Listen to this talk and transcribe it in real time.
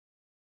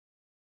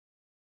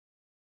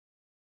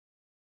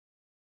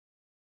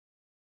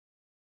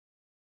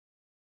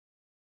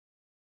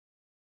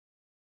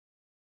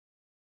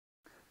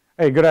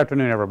Hey, good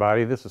afternoon,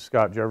 everybody. This is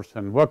Scott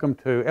Jefferson. Welcome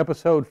to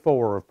episode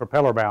 4 of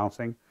Propeller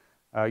Balancing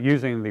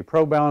using the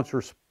ProBalancer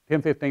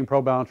 1015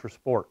 ProBalancer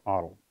Sport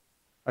model.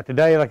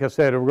 Today, like I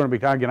said, we're going to be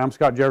talking, I'm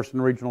Scott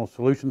Jefferson, Regional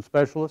Solutions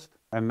Specialist,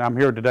 and I'm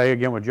here today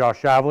again with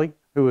Josh Shively,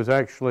 who has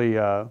actually,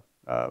 helped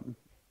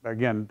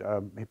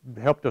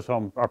us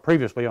on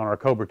previously on our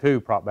Cobra 2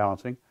 prop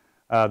balancing.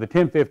 The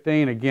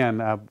 1015, again,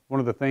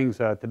 one of the things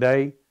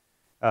today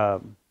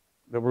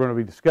that we're going to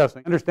be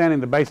discussing, understanding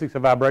the basics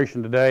of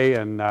vibration today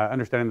and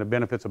understanding the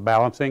benefits of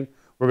balancing.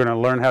 We're going to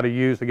learn how to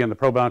use, again, the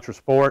ProBalancer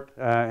Sport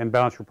and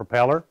balance your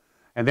propeller.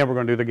 And then we're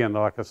going to do, again,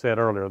 like I said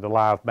earlier, the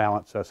live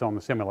balance on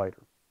the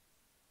simulator.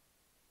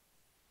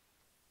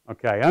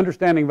 Okay,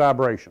 understanding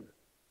vibration.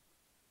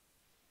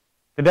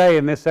 Today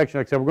in this section,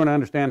 like I said, we're going to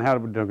understand how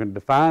to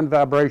define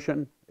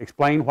vibration,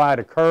 explain why it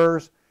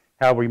occurs,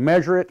 how we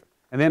measure it,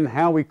 and then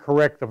how we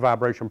correct the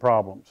vibration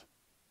problems.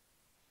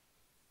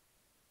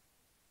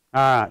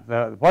 All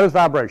right, what is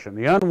vibration?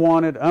 The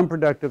unwanted,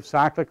 unproductive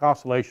cyclic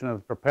oscillation of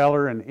the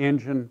propeller and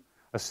engine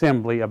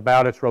assembly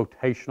about its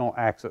rotational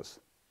axis.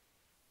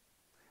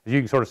 As you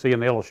can sort of see in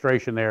the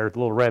illustration there, the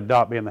little red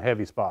dot being the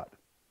heavy spot.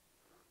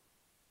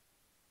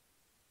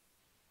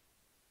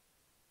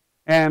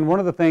 And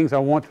one of the things I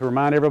want to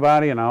remind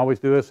everybody, and I always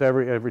do this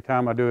every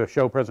time I do a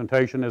show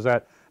presentation, is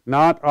that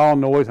not all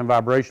noise and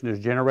vibration is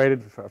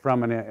generated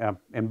from an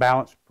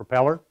imbalanced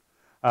propeller.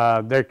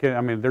 There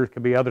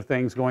could be other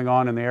things going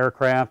on in the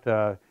aircraft,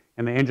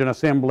 in the engine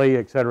assembly,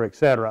 et cetera, et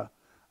cetera.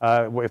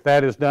 If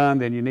that is done,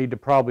 then you need to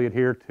probably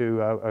adhere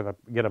to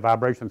get a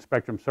vibration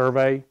spectrum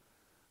survey,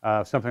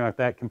 something like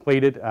that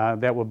completed.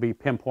 That will be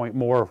pinpoint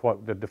more of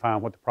what to define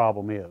what the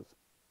problem is.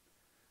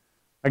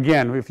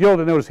 Again, if you'll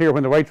notice here,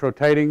 when the weight's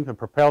rotating, the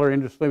propeller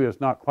engine assembly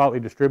is not quietly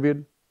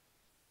distributed.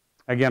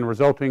 Again,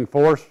 resulting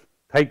force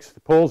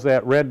pulls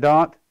that red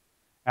dot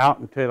out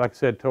into, like I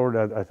said, toward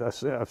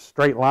a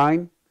straight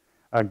line.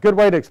 A good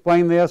way to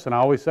explain this, and I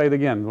always say it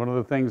again, one of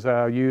the things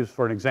I use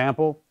for an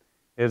example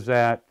is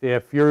that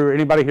if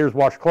anybody here's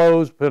washed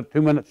clothes, put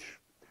too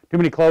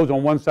many clothes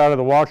on one side of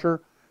the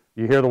washer,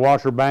 you hear the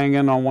washer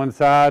banging on one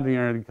side,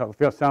 it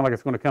sounds like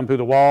it's going to come through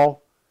the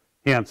wall.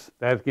 Hence,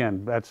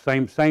 that's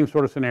same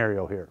sort of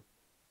scenario here.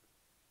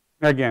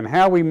 Again,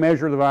 how do we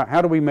measure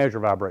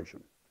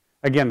vibration?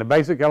 Again, the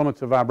basic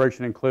elements of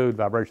vibration include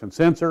vibration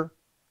sensor,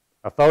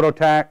 a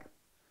phototac,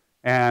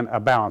 and a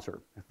balancer.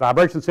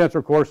 Vibration sensor,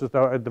 of course, is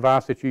the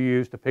device that you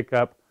use to pick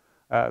up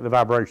the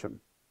vibration.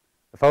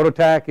 The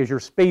phototac is your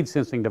speed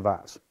sensing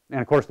device. And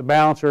of course, the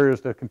balancer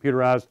is the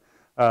computerized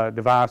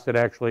device that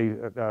actually,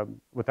 with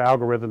the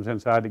algorithms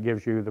inside, that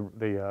gives you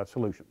the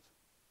solutions.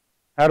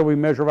 How do we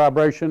measure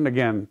vibration?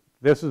 Again,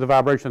 this is the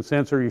vibration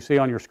sensor you see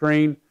on your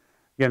screen.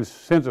 Again, it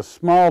sends a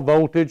small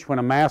voltage when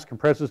a mass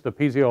compresses the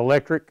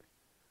piezoelectric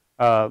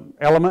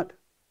element.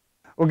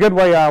 Well, a good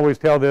way I always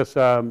tell this,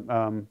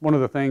 one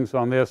of the things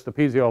on this, the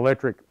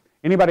piezoelectric,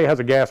 anybody has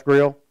a gas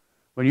grill,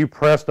 when you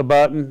press the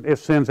button, it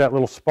sends that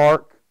little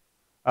spark.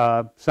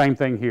 Same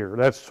thing here.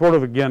 That's sort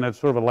of, again, that's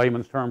sort of a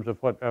layman's terms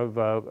of what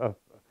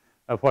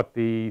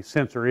the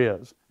sensor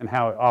is and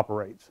how it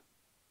operates.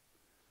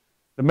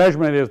 The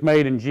measurement is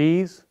made in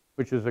G's,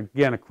 which is,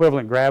 again,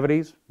 equivalent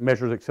gravities,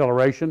 measures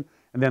acceleration,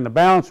 and then the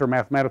balancer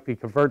mathematically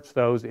converts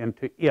those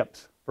into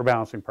IPS for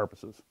balancing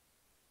purposes.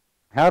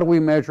 How do we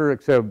measure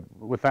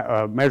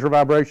measure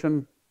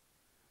vibration?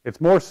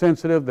 It's more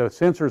sensitive. The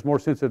sensor is more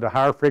sensitive to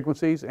higher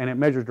frequencies, and it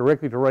measures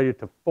directly related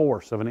to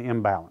force of an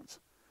imbalance.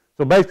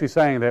 So basically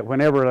saying that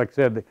whenever, like I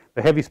said,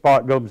 the heavy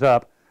spot goes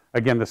up,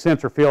 again, the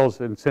sensor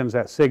feels and sends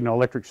that signal,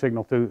 electric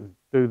signal through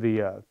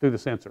the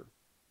sensor.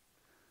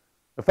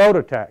 The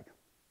phototac,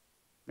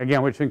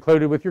 again, which is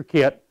included with your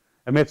kit,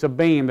 emits a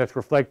beam that's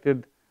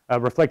reflected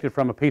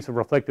from a piece of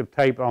reflective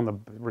tape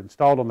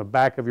installed on the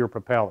back of your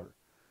propeller.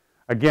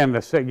 Again,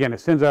 it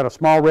sends out a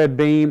small red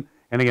beam,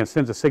 and again,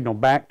 sends a signal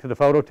back to the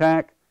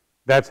phototac.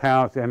 That's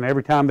how, and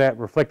every time that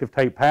reflective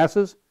tape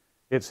passes,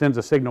 it sends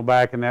a signal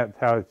back, and that's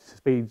how it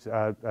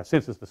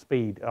senses the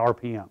speed,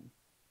 RPM.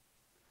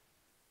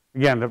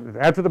 Again,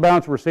 after the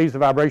balancer receives the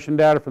vibration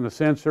data from the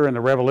sensor and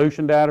the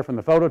revolution data from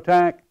the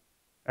phototac,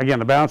 again,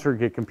 the balancer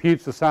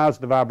computes the size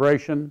of the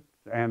vibration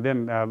and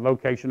then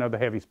location of the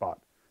heavy spot.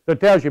 So it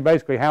tells you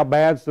basically how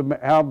bad is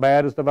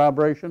the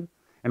vibration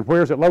and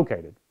where is it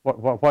located,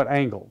 what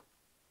angle.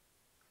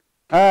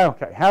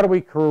 Okay, how do we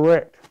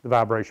correct the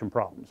vibration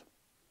problems?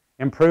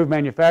 Improve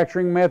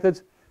manufacturing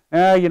methods.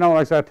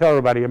 Like I tell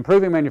everybody,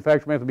 improving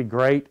manufacturing methods would be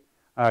great,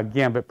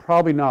 again, but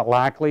probably not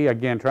likely.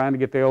 Again, trying to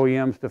get the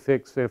OEMs to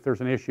fix if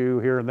there's an issue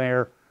here and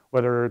there,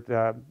 whether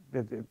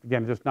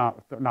again, just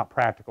not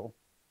practical.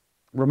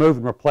 Remove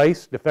and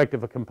replace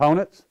defective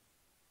components.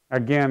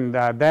 Again,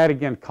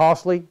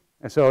 costly.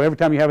 And so every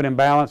time you have an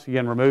imbalance,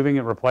 again, removing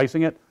it,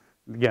 replacing it,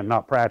 again,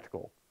 not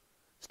practical.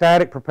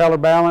 Static propeller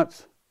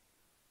balance.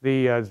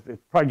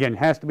 Again,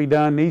 has to be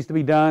done, needs to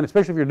be done,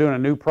 especially if you're doing a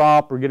new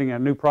prop or getting a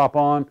new prop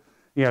on.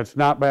 It's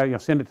not bad.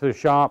 Send it to the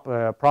shop,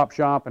 prop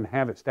shop, and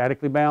have it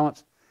statically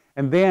balanced,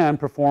 and then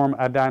perform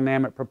a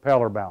dynamic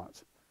propeller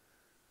balance.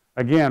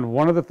 Again,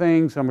 one of the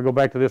things, I'm going to go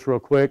back to this real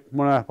quick,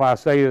 when I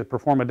say to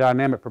perform a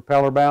dynamic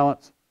propeller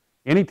balance,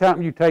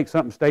 anytime you take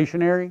something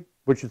stationary,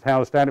 which is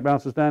how a static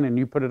balance is done, and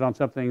you put it on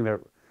something that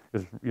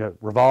is,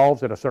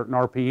 revolves at a certain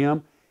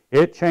RPM,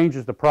 it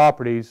changes the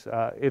properties,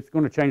 it's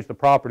going to change the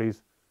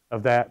properties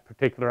of that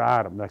particular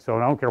item. So I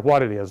don't care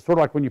what it is. It's sort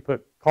of like when you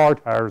put car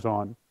tires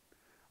on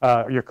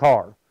your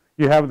car.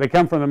 They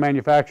come from the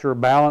manufacturer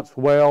balanced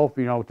well,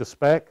 to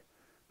spec.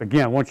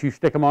 Again, once you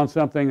stick them on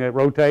something that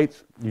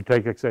rotates, you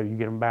get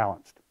them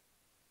balanced.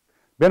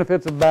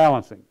 Benefits of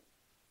balancing.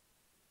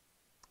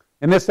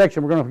 In this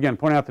section, we're going to, again,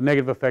 point out the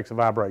negative effects of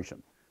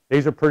vibration.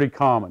 These are pretty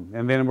common,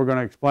 and then we're going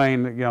to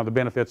explain, the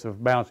benefits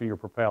of balancing your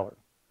propeller.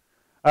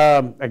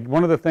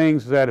 One of the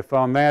things that, if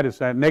on that, is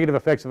that negative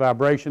effects of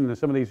vibration, and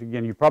some of these,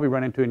 again, you probably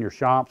run into in your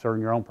shops or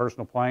in your own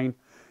personal plane.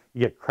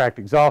 You get cracked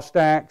exhaust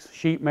stacks,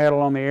 sheet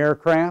metal on the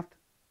aircraft,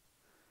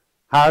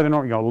 higher than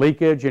normal,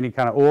 leakage, any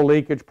kind of oil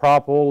leakage,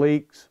 prop oil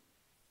leaks.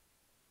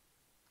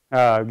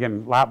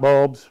 Again, light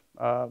bulbs,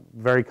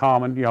 very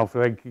common, if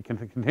they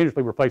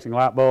continuously replacing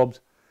light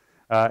bulbs.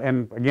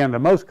 And again, the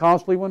most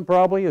costly one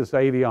probably is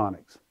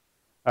avionics.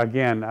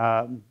 Again,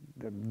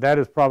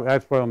 that's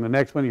probably on the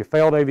next one. Your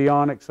failed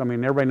avionics, I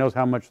mean, everybody knows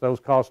how much those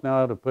cost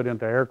now to put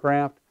into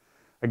aircraft.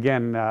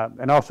 Again,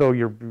 and also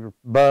your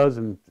buzz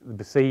and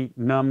the seat,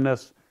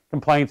 numbness,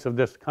 complaints of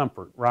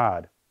discomfort,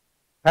 ride.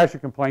 Passenger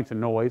complaints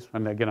and noise,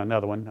 and again,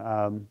 another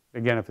one.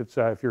 Again,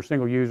 if you're a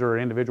single user or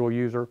individual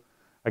user,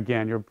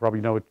 again, you'll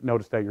probably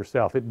notice that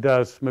yourself. It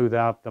does smooth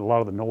out a lot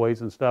of the noise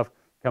and stuff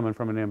coming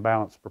from an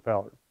imbalanced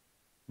propeller.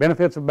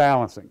 Benefits of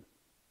balancing.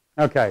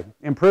 Okay,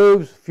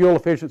 improves fuel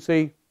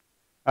efficiency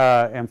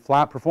and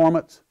flight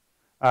performance.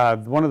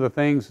 One of the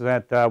things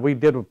that we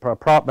did a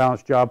prop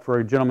balance job for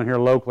a gentleman here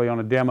locally on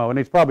a demo, and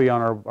it's probably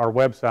on our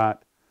website,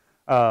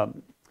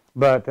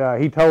 but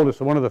he told us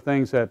one of the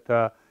things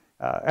that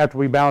after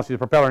we balanced his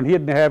propeller, and he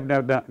had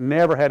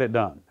never had it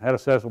done, had a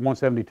Cessna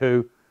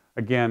 172,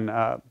 again,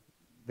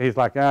 he's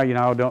like,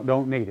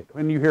 don't need it.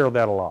 And you hear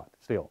that a lot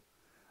still.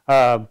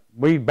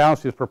 We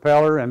balanced his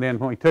propeller, and then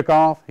when he took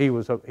off, he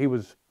was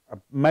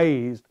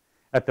amazed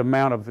at the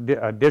amount of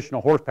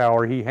additional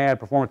horsepower he had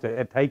performance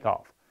at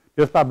takeoff,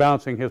 just by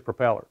balancing his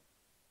propeller.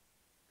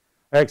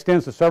 It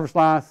extends the service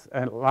life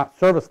and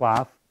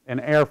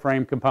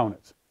airframe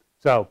components.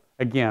 So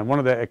again, one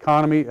of the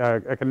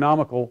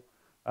economical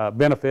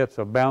benefits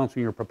of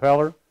balancing your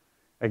propeller,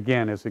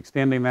 again, is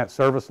extending that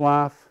service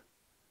life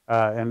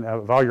and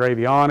of all your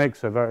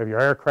avionics, of your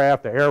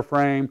aircraft, the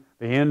airframe,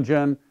 the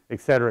engine,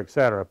 et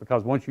cetera,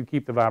 because once you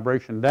keep the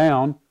vibration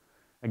down,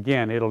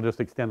 again, it'll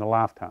just extend the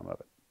lifetime of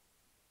it.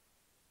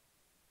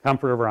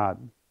 Comfort of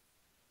riding.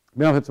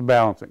 Benefits of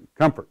balancing.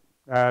 Comfort.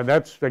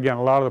 That's, again,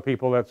 a lot of the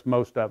people, that's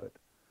most of it.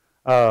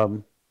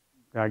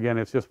 Again,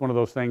 it's just one of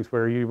those things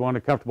where you want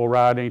a comfortable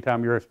ride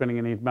anytime you're spending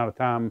any amount of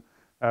time,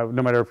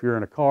 no matter if you're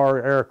in a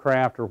car,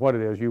 aircraft, or what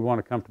it is, you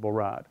want a comfortable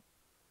ride.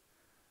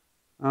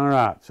 All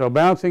right, so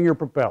balancing your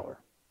propeller.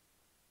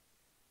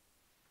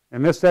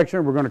 In this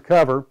section, we're going to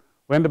cover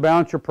when to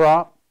balance your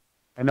prop,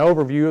 an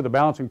overview of the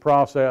balancing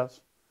process,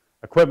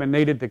 equipment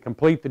needed to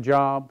complete the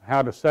job,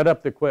 how to set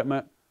up the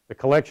equipment, the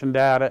collection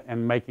data,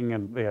 and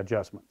making the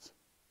adjustments.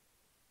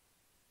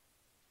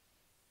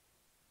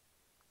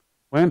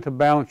 When to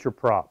balance your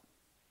prop.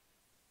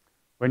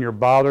 When you're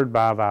bothered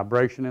by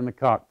vibration in the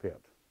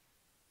cockpit.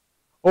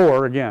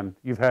 Or, again,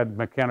 you've had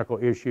mechanical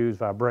issues,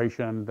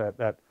 vibration,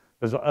 that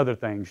there's other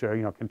things,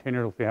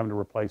 continuously having to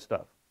replace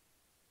stuff.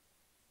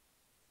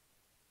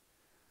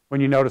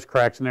 When you notice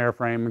cracks in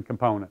airframe and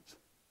components.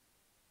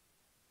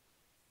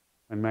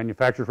 And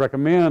manufacturers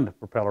recommend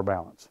propeller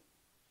balance.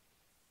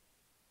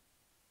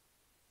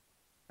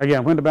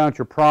 Again, when to balance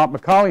your prop.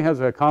 Macaulay has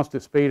a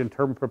constant speed and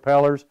turbine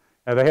propellers.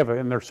 They have it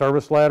in their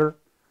service letter,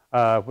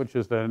 which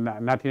is the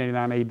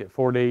 1989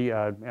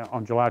 4D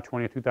on July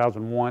 20,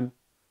 2001.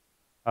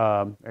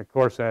 Of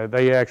course,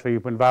 they actually,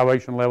 when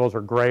vibration levels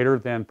are greater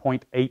than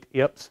 0.8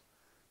 IPS,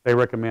 they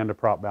recommend a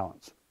prop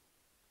balance.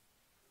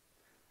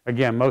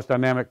 Again, most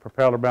dynamic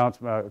propeller balance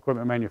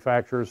equipment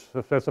manufacturers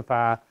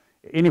specify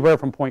anywhere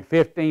from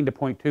 0.15 to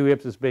 0.2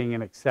 IPS as being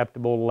an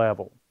acceptable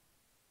level.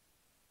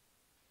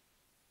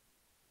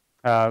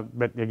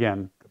 But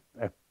again,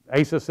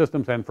 ASUS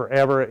systems and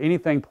forever,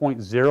 anything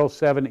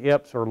 0.07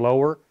 IPS or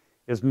lower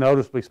is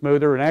noticeably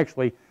smoother. And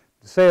actually,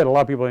 to say it, a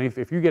lot of people,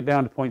 if you get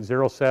down to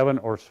 0.07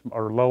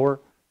 or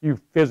lower, you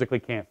physically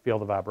can't feel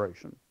the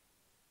vibration.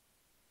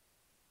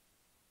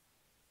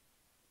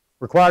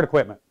 Required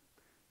equipment.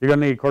 You're going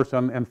to need, of course,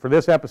 and for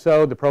this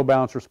episode, the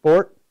ProBalancer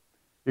Sport,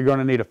 you're going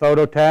to need a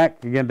photo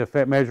tack, again,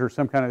 to measure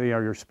some kind of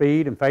your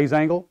speed and phase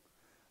angle.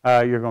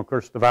 You're going to, of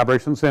course, the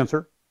vibration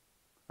sensor,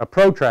 a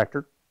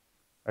protractor,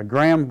 a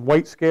gram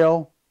weight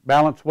scale,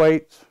 balance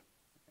weights,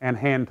 and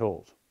hand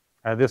tools.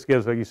 This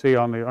gives, you see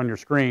on your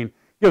screen,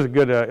 gives a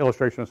good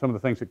illustration of some of the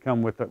things that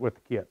come with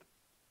the kit.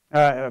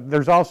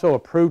 There's also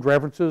approved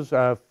references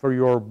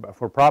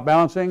for prop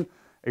balancing,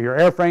 your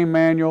airframe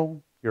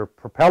manual, your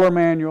propeller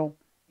manual,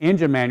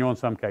 engine manual in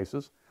some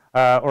cases,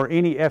 or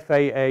any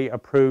FAA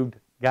approved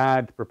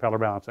guide to propeller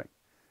balancing.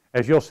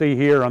 As you'll see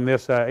here on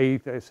this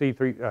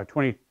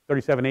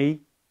C2037E,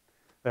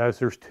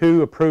 there's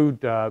two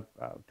approved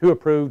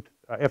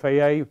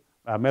FAA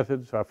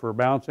methods for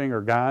balancing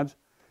or guides.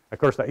 Of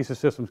course, the ACES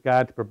Systems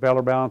Guide to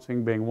Propeller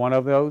Balancing being one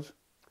of those.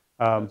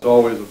 It's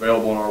always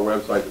available on our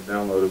website to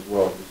download as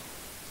well. Just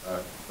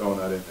throwing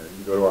that in there. You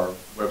can go to our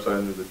website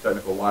under the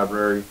technical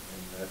library,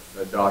 and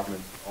that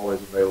document's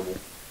always available.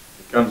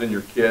 It comes in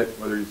your kit,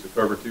 whether it's a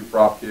Cobra 2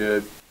 prop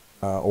kit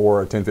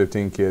or a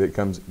 1015 kit. It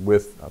comes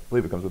with, I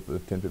believe it comes with the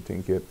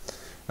 1015 kit.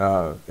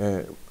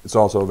 And it's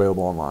also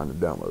available online to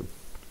download.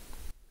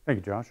 Thank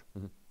you, Josh.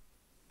 Mm-hmm.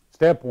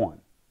 Step 1.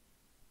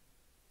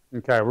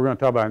 Okay, we're going to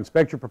talk about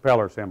inspect your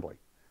propeller assembly.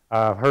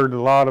 I've heard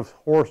a lot of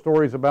horror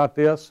stories about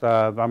this.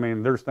 I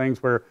mean, there's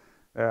things where,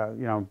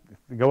 you know,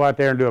 you go out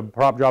there and do a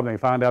prop job and they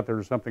find out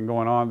there's something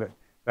going on that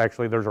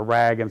actually there's a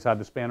rag inside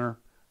the spinner,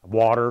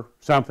 water,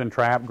 something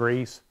trapped,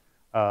 grease.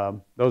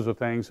 Those are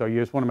things. So you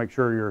just want to make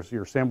sure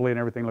your assembly and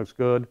everything looks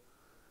good.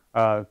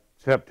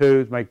 Step 2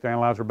 is make the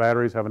analyzer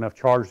batteries have enough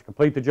charge to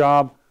complete the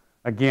job.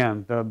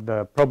 Again,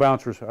 the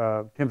ProBalancer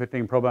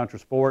 1015 ProBalancer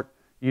Sport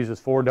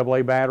uses 4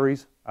 AA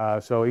batteries,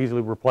 so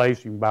easily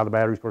replaced. You can buy the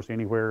batteries, of course,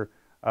 anywhere.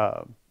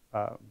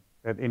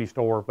 At any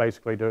store,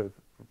 basically, to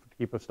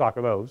keep a stock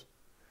of those.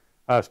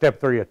 Step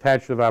 3,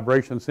 attach the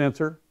vibration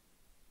sensor.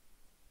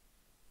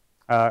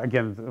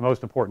 Again, the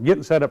most important.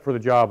 Getting set up for the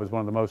job is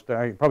one of the most,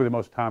 probably the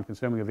most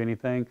time-consuming of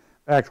anything.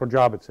 The actual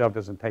job itself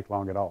doesn't take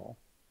long at all.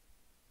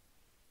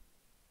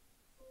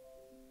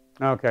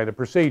 Okay, the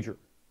procedure.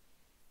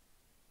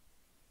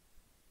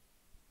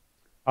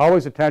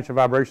 Always attach a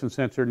vibration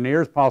sensor near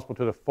as possible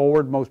to the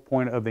forwardmost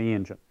point of the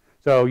engine.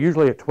 So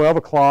usually at 12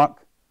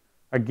 o'clock,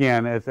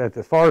 again, at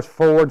as far as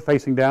forward,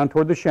 facing down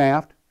toward the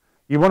shaft.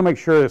 You want to make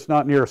sure it's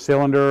not near a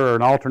cylinder or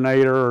an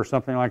alternator or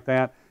something like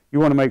that. You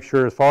want to make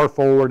sure as far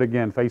forward,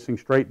 again, facing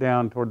straight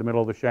down toward the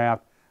middle of the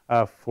shaft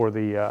to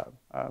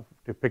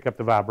pick up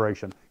the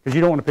vibration, because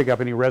you don't want to pick up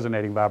any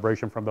resonating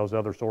vibration from those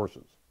other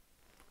sources.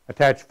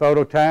 Attach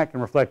photo tack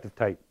and reflective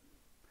tape.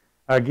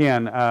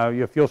 Again,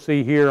 if you'll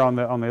see here on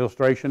the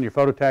illustration, your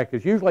photo tack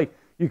is usually,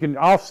 you can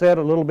offset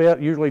a little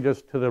bit, usually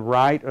just to the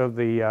right of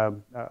the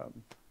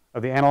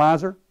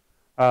analyzer.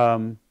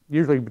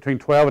 Usually between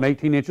 12 and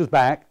 18 inches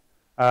back,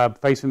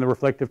 facing the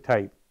reflective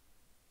tape.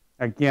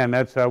 Again,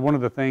 that's one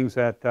of the things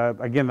that,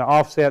 again, the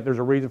offset, there's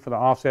a reason for the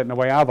offset, and the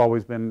way I've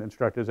always been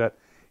instructed is that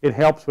it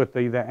helps with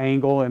the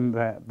angle and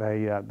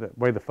the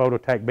way the photo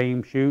tack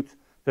beam shoots,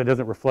 so it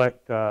doesn't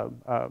reflect, so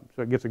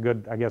it gets a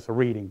good, I guess, a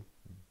reading.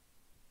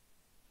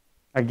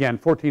 Again,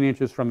 14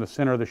 inches from the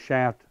center of the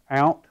shaft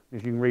out,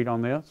 as you can read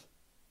on this.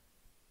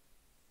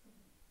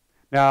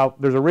 Now,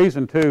 there's a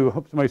reason, too. I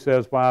hope somebody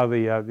says why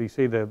you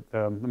see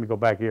let me go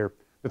back here,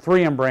 the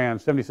 3M brand,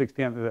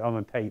 7610 on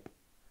the tape.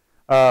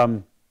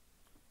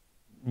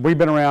 We've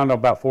been around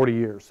about 40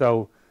 years.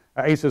 So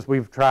ACES,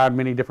 we've tried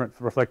many different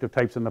reflective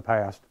tapes in the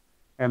past.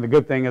 And the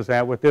good thing is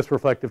that with this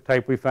reflective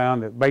tape, we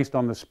found that based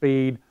on the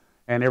speed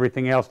and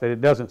everything else, that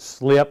it doesn't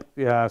slip.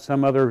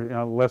 Some other,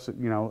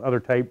 other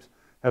tapes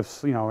have,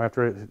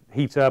 after it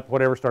heats up,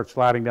 whatever, starts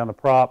sliding down the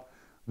prop.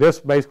 This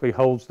basically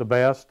holds the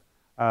best.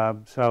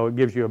 So it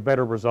gives you a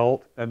better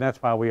result, and that's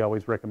why we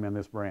always recommend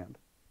this brand.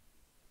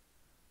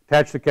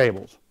 Attach the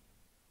cables.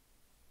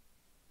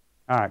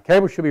 All right,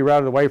 cables should be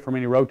routed away from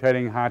any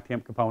rotating high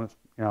temp components.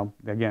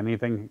 Again,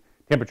 anything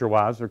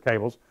temperature-wise, they're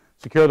cables.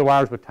 Secure the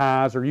wires with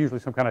ties, or usually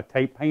some kind of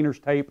tape. Painter's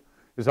tape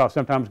is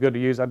sometimes good to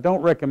use. I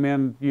don't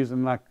recommend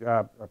using like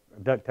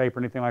duct tape or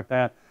anything like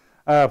that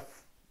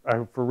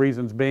for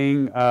reasons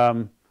being.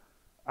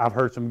 I've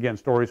heard some, again,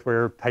 stories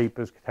where tape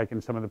is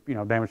taking some of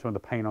the, damage some of the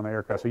paint on the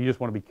aircraft. So you just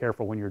want to be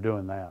careful when you're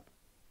doing that.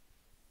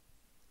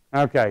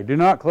 Okay, do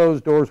not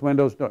close doors,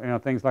 windows,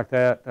 things like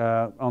that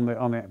on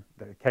the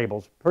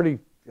cables. Pretty,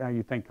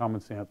 you think, common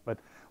sense. But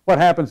what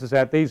happens is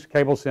that these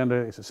cables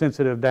send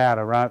sensitive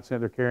data, right? So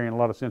they're carrying a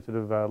lot of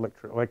sensitive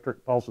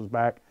electric pulses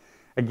back.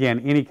 Again,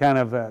 any kind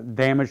of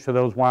damage to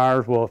those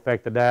wires will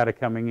affect the data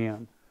coming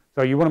in.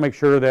 So you want to make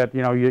sure that,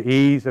 you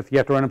ease, if you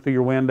have to run them through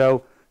your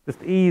window,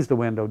 just ease the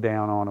window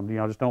down on them.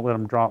 Just don't let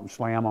them drop and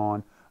slam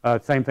on.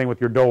 Same thing with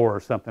your door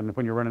or something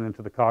when you're running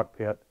into the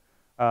cockpit.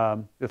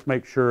 Just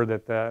make sure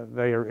that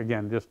they are,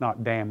 again, just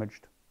not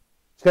damaged.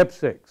 Step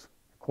 6,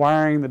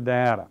 acquiring the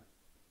data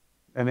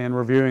and then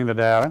reviewing the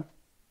data.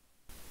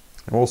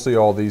 And we'll see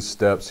all these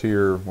steps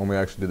here when we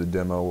actually do the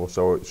demo.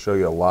 We'll show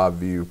you a live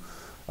view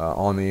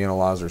on the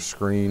analyzer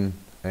screen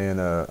and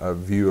a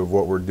view of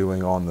what we're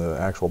doing on the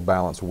actual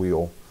balance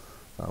wheel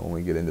when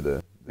we get into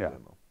the demo.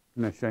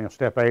 And then,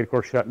 step 8, of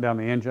course, shutting down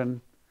the engine.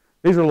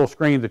 These are little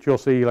screens that you'll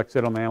see, like I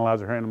said, on the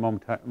analyzer here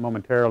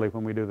momentarily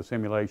when we do the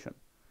simulation.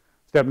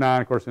 Step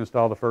 9, of course,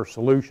 install the first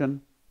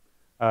solution.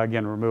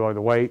 Again, remove all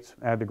the weights,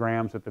 add the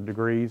grams at the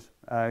degrees.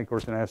 Of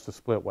course, it has to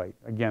split weight.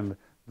 Again,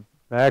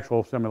 the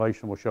actual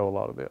simulation will show a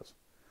lot of this.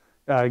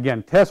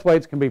 Again, test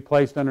weights can be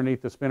placed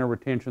underneath the spinner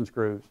retention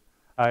screws.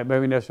 It may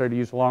be necessary to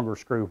use a longer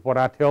screw. What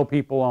I tell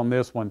people on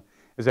this one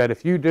is that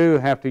if you do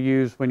have to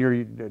use, when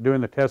you're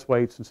doing the test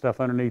weights and stuff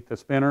underneath the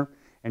spinner,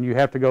 and you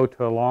have to go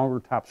to a longer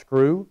type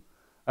screw,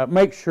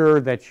 make sure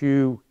that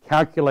you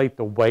calculate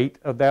the weight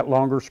of that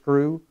longer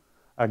screw.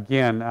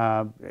 Again,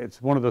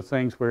 it's one of the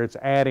things where it's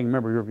adding,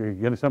 remember you're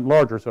getting something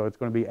larger, so it's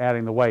going to be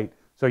adding the weight.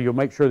 So you'll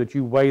make sure that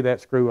you weigh that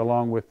screw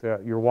along with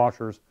your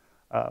washers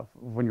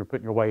when you're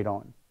putting your weight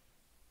on.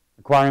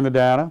 Acquiring the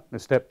data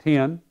is step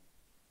 10.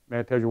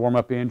 That tells you warm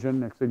up the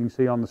engine, next thing you can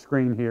see on the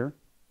screen here.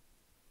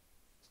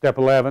 Step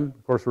 11,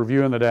 of course,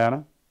 reviewing the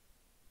data.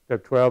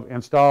 Step 12,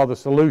 install the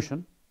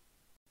solution.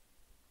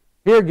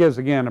 Here it gives,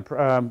 again,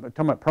 talking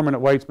about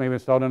permanent weights maybe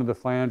installed into the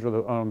flange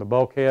or on the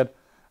bulkhead.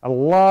 A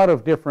lot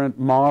of different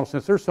models,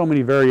 since there's so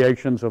many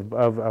variations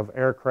of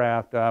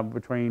aircraft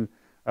between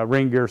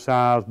ring gear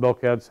size,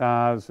 bulkhead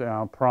size,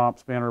 prop,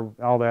 spinner,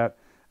 all that.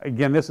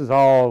 Again, this is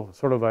all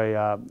sort of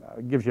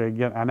gives you,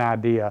 again, an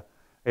idea.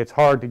 It's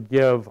hard to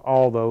give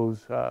all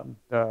those,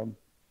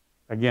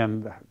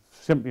 again,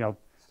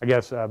 I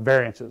guess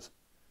variances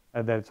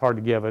that it's hard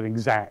to give an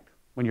exact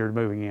when you're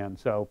moving in.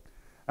 So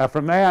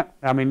from that,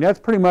 I mean, that's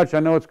pretty much, I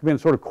know it's been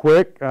sort of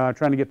quick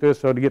trying to get this,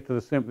 so to get to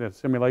the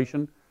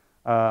simulation.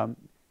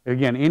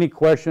 Again, any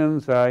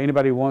questions,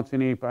 anybody wants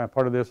any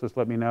part of this, just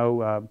let me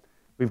know.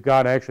 We've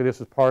got, actually, this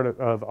is part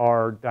of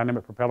our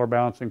dynamic propeller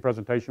balancing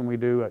presentation we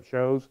do at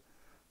shows.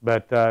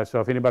 But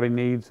so if anybody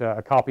needs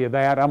a copy of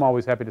that, I'm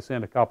always happy to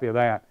send a copy of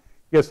that.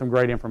 Get some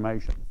great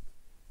information.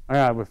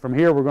 All right, from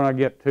here we're going to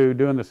get to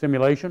doing the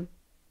simulation.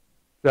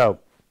 So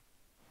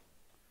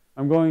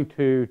I'm going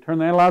to turn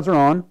the analyzer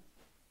on.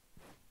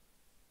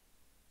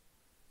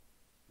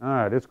 All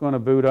right, it's going to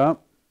boot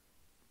up.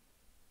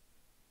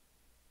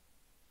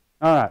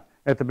 All right,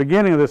 at the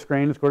beginning of the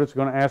screen, of course, it's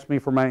going to ask me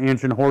for my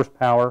engine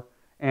horsepower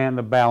and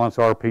the balance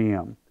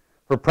RPM.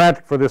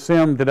 For the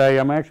sim today,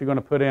 I'm actually going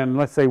to put in,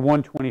 let's say,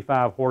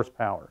 125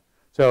 horsepower.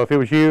 So if it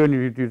was you and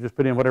you just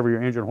put in whatever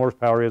your engine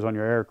horsepower is on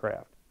your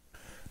aircraft.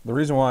 The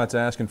reason why it's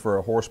asking for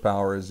a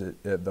horsepower is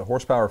the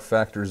horsepower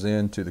factors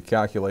into the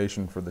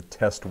calculation for the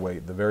test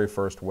weight, the very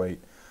first weight.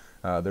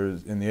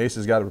 In the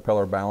ACE's Guide to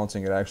Propeller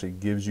Balancing, it actually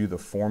gives you the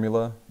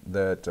formula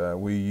that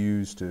we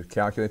use to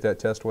calculate that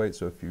test weight.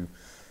 So if you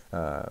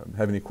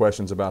have any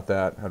questions about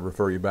that, I'd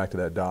refer you back to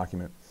that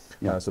document.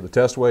 Yeah. So the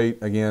test weight,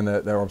 again,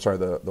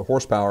 the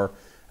horsepower,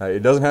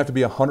 it doesn't have to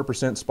be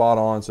 100% spot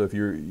on. So if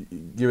you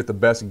give it the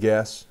best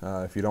guess,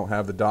 if you don't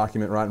have the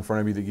document right in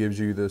front of you that gives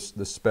you the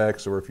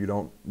specs, or if you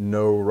don't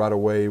know right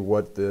away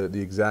what the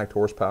exact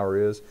horsepower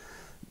is,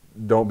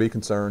 don't be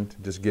concerned.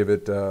 Just give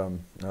it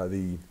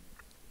the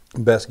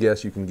best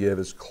guess you can give,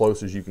 as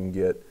close as you can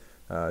get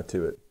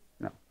to it.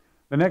 Yeah.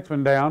 The next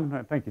one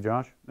down, thank you,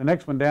 Josh. The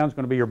next one down is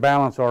going to be your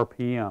balance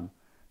RPM.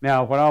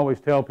 Now, what I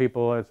always tell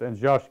people is, and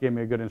Josh gave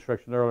me a good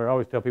instruction earlier, I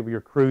always tell people your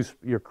cruise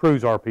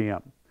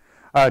RPM.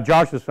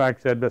 Josh, in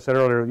fact, said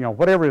earlier,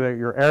 whatever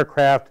your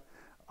aircraft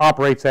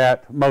operates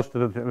at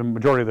the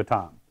majority of the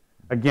time.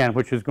 Again,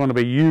 which is going to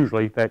be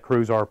usually that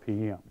cruise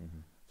RPM. Mm-hmm.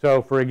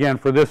 So for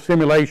this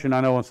simulation,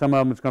 I know on some of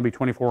them it's going to be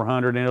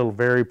 2,400 and it'll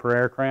vary per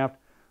aircraft.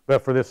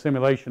 But for this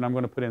simulation, I'm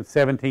going to put in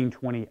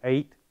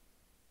 1728.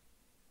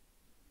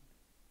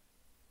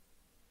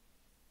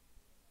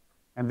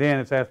 And then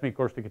it's asked me, of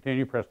course, to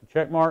continue, press the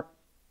check mark.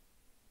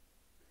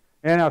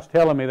 And now it's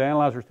telling me, the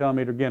analyzer is telling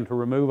me, again, to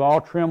remove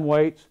all trim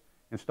weights,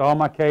 install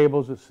my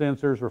cables, its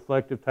sensors,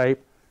 reflective tape,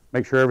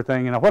 make sure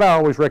everything, what I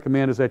always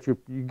recommend is that you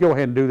go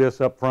ahead and do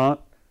this up front.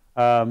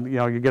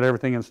 You get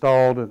everything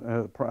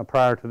installed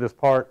prior to this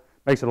part.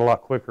 Makes it a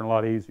lot quicker and a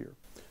lot easier.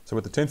 So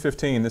with the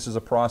 1015, this is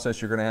a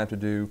process you're going to have to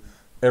do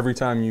every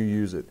time you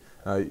use it.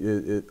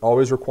 It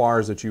always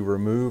requires that you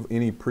remove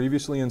any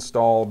previously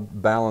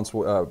installed balance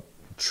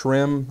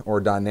trim or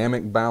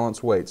dynamic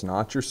balance weights,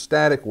 not your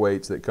static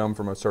weights that come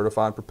from a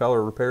certified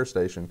propeller repair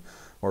station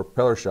or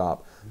propeller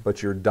shop,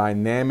 but your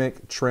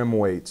dynamic trim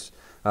weights.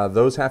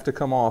 Those have to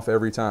come off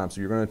every time. So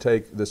you're going to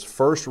take this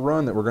first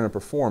run that we're going to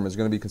perform is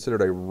going to be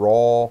considered a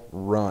raw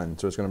run.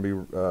 So it's going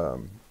to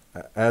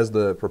be as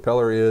the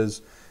propeller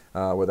is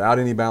without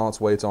any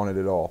balance weights on it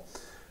at all.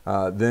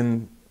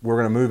 Then we're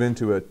going to move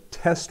into a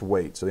test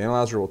weight. So the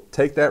analyzer will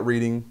take that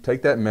reading,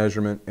 take that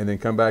measurement, and then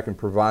come back and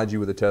provide you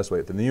with a test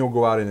weight. Then you'll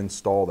go out and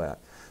install that.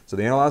 So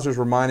the analyzer is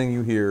reminding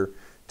you here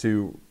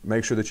to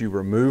make sure that you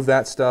remove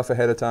that stuff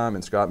ahead of time.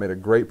 And Scott made a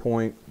great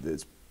point.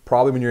 It's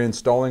probably when you're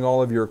installing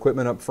all of your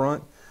equipment up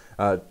front,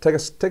 take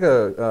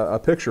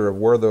a picture of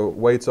where the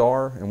weights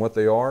are and what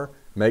they are.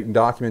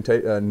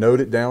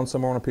 Note it down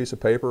somewhere on a piece of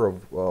paper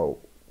of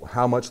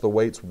how much the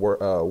weights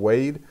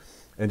weighed.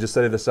 And just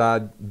set it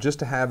aside just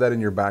to have that in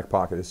your back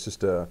pocket. It's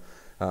just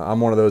I'm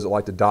one of those that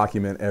like to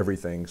document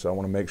everything, so I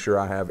want to make sure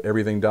I have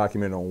everything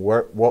documented on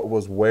what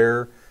was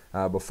where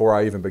before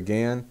I even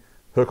began.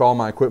 Hook all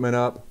my equipment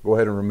up, go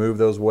ahead and remove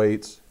those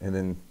weights, and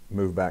then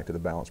move back to the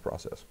balance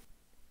process.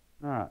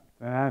 All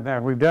right, now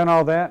we've done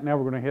all that. Now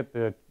we're going to hit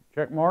the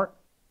check mark.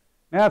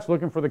 Now it's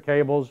looking for the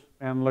cables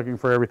and looking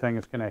for everything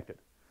that's connected.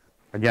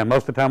 Again,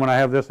 most of the time when I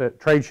have this at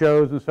trade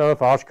shows and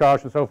stuff,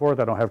 Oshkosh and so forth,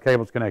 I don't have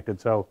cables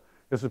connected. So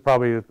this is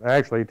probably,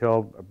 actually,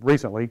 till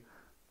recently,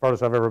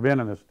 farthest I've ever been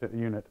in this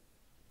unit.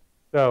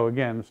 So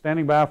again,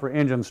 standing by for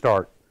engine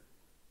start.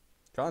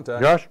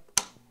 Contact. Josh?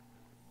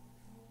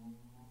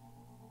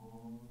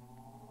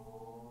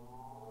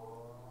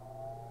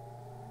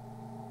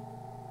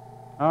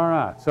 All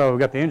right, so we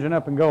got the engine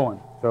up and going.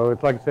 So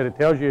it's like I said, it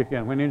tells you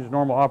again when the engine's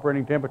normal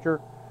operating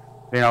temperature,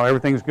 you know,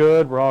 everything's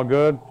good, we're all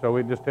good. So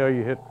we just tell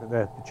you hit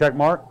the check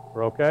mark,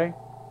 we're okay.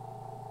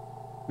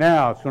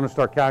 Now it's going to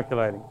start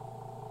calculating.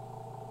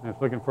 And it's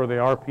looking for the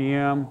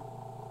RPM.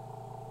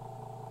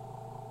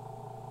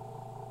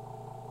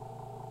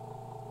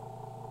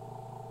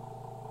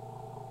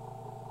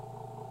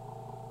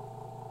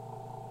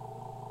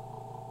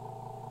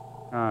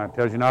 It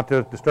tells you not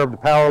to disturb the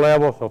power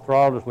level, so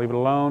throttle, just leave it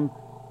alone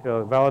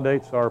until it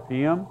validates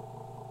RPM.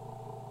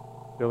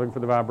 Still looking for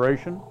the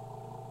vibration.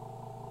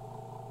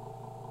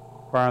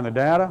 Firing the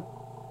data.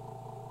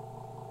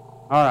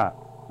 All right,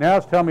 now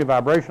it's telling me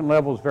vibration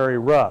level is very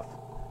rough.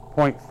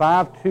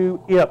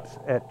 0.52 IPS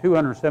at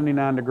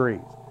 279 degrees.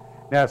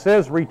 Now it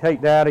says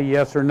retake data,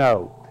 yes or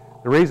no.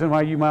 The reason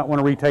why you might want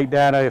to retake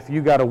data if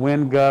you got a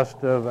wind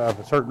gust of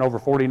a certain over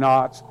 40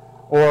 knots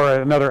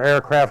or another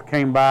aircraft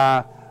came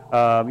by,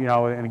 you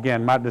know, and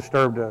again, might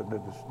disturb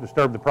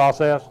the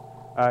process.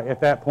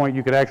 At that point,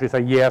 you could actually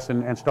say yes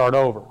and start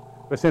over.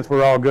 But since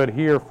we're all good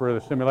here for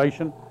the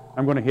simulation,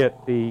 I'm going to hit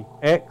the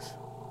X.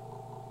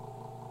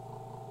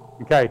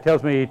 Okay, it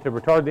tells me to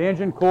retard the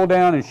engine, cool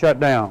down, and shut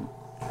down.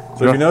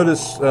 So if you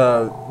notice,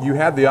 you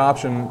had the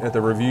option at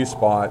the review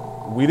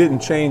spot. We didn't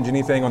change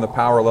anything on the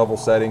power level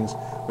settings.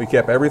 We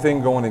kept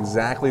everything going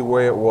exactly the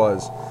way it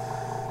was.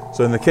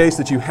 So in the case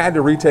that you had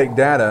to retake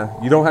data,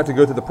 you don't have to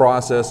go through the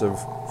process of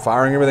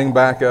firing everything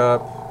back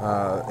up,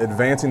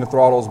 advancing the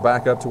throttles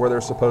back up to where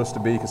they're supposed to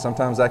be, because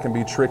sometimes that can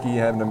be tricky,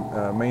 having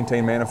to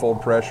maintain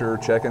manifold pressure,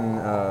 checking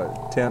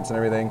temps and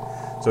everything.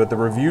 So at the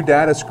review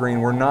data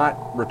screen, we're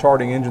not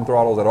retarding engine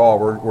throttles at all,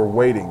 we're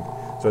waiting.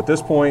 So at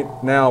this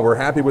point, now we're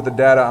happy with the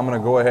data. I'm going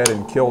to go ahead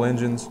and kill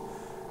engines.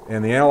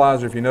 And the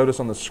analyzer, if you notice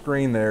on the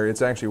screen there,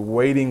 it's actually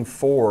waiting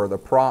for the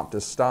prop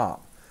to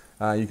stop.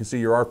 You can see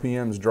your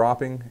RPMs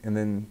dropping, and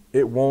then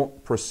it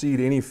won't proceed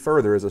any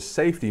further as a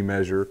safety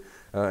measure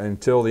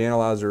until the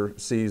analyzer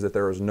sees that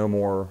there is no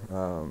more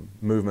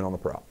movement on the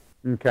prop.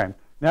 Okay.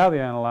 Now the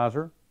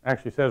analyzer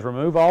actually says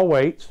remove all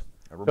weights.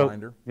 A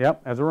reminder. So,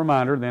 yep, as a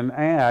reminder, then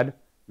add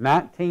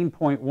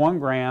 19.1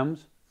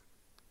 grams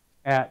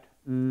at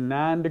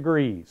 9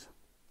 degrees.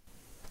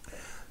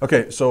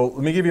 Okay, so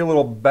let me give you a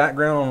little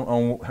background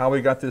on how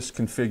we got this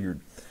configured.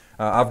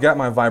 I've got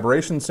my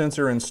vibration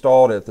sensor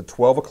installed at the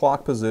 12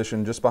 o'clock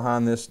position just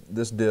behind this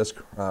disc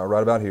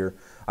right about here.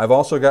 I've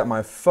also got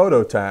my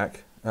photo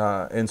tack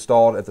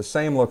installed at the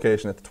same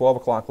location, at the 12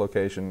 o'clock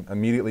location,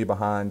 immediately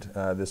behind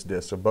this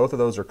disc. So both of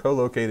those are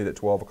co-located at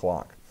 12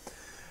 o'clock.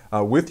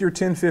 With your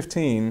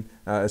 1015,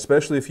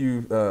 especially if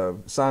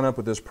you sign up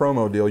with this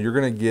promo deal, you're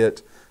going to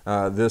get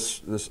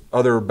this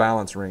other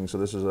balance ring. So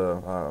this is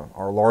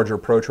our larger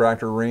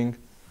protractor ring.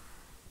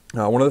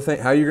 One of the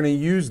things, how you're going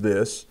to use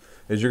this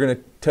is you're going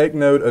to take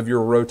note of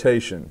your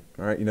rotation.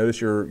 All right, you notice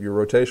your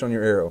rotation on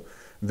your arrow.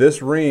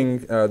 This ring,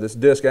 this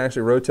disc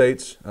actually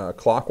rotates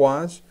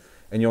clockwise,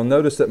 and you'll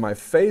notice that my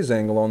phase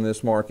angle on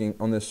this marking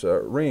on this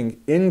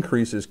ring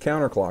increases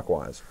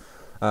counterclockwise.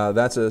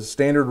 That's a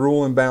standard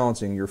rule in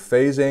balancing. Your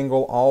phase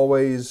angle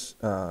always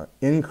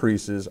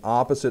increases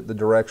opposite the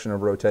direction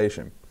of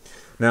rotation.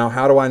 Now,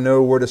 how do I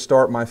know where to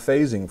start my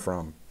phasing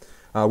from?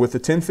 With the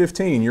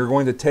 1015, you're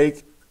going to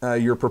take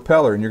your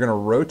propeller and you're going to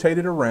rotate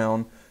it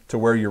around to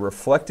where your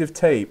reflective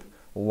tape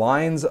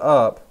lines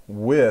up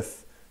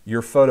with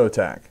your photo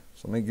tack.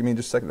 So give me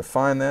just a second to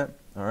find that.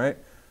 All right.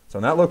 So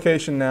in that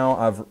location now,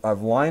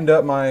 I've lined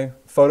up my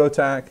photo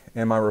tack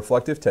and my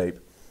reflective tape.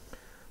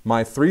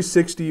 My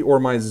 360 or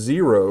my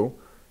 0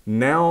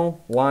 now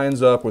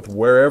lines up with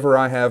wherever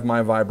I have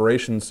my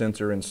vibration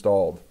sensor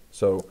installed.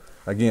 So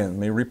again, let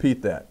me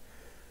repeat that.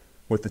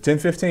 With the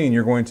 1015,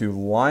 you're going to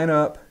line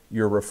up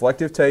your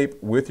reflective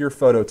tape with your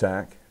photo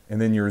tack, and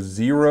then your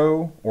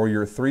 0 or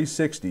your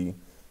 360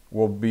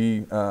 will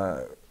be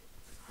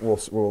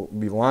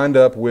lined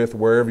up with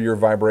wherever your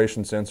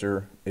vibration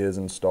sensor is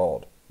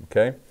installed.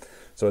 Okay?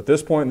 So at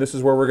this point, this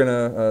is where we're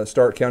going to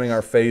start counting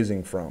our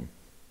phasing from.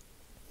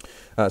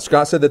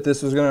 Scott said that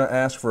this was going to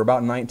ask for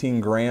about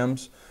 19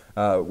 grams.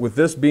 With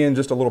this being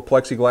just a little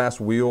plexiglass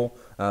wheel,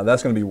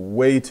 that's going to be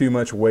way too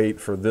much weight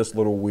for this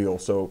little wheel.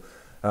 So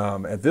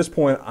at this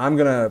point, I'm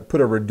going to put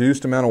a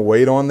reduced amount of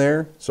weight on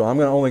there. So I'm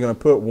only going to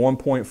put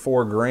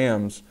 1.4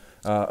 grams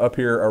up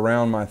here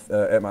around my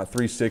at my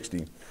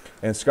 360.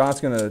 And Scott's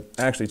going to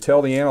actually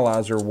tell the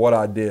analyzer what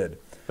I did.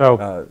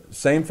 So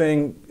same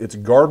thing, it's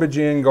garbage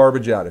in,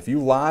 garbage out. If you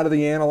lie to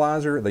the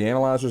analyzer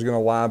is going to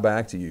lie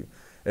back to you.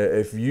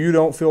 If you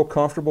don't feel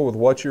comfortable with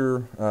what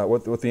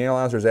the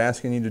analyzer is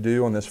asking you to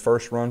do on this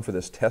first run for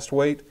this test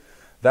weight,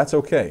 that's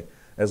okay.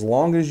 As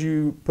long as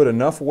you put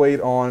enough weight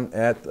on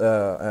at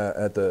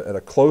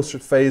a close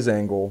phase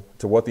angle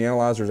to what the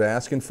analyzer is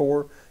asking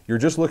for, you're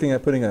just looking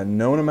at putting a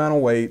known amount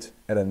of weight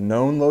at a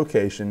known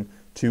location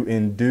to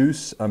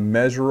induce a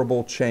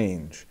measurable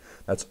change.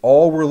 That's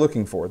all we're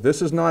looking for.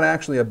 This is not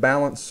actually a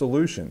balanced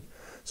solution.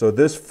 So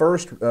this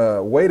first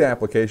weight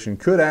application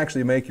could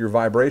actually make your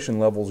vibration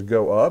levels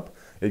go up.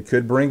 It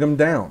could bring them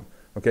down.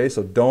 Okay,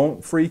 so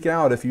don't freak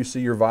out if you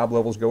see your vibe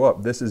levels go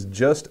up. This is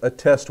just a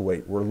test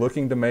weight. We're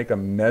looking to make a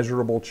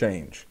measurable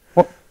change.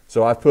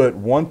 So I put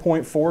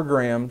 1.4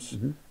 grams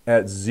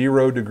at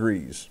 0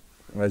 degrees.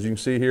 As you can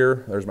see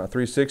here, there's my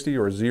 360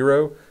 or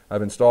 0.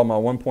 I've installed my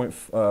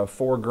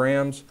 1.4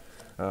 grams.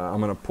 I'm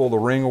going to pull the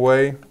ring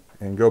away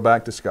and go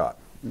back to Scott.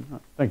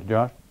 Thank you,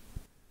 Josh.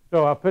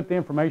 So I put the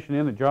information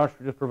in that Josh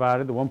just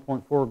provided, the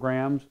 1.4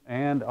 grams,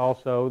 and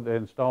also the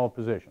installed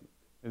position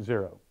is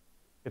 0.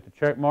 Hit the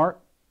check mark.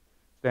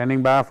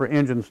 Standing by for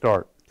engine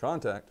start.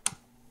 Contact.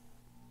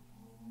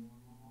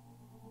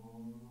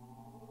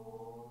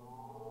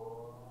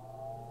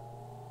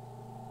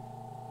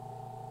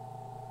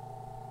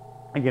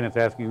 Again, it's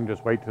asking you to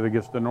just wait till it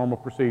gets to the normal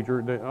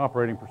procedure, the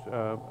operating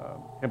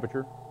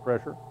temperature,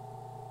 pressure.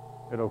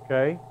 Hit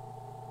OK.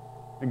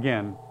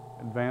 Again,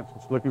 advanced.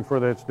 It's looking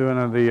for it's doing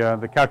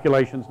the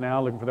calculations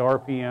now, looking for the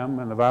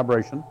RPM and the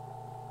vibration.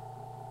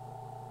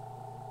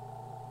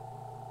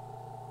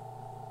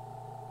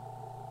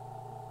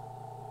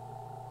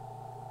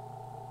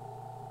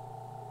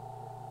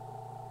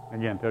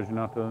 Again, tells you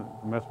not to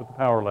mess with the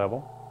power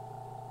level.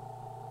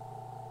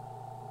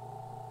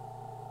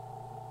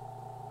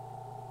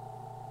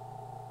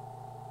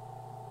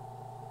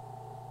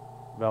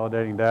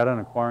 Validating data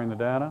and acquiring the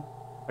data.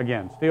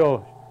 Again,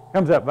 still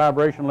comes up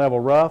vibration level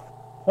rough,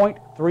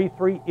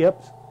 0.33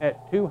 IPS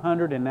at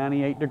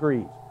 298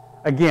 degrees.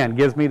 Again,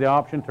 gives me the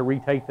option to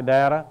retake the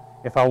data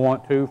if I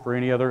want to for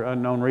any other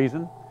unknown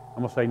reason. I'm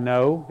going to say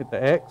no, hit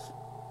the X.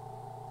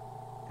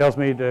 Tells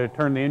me to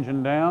turn the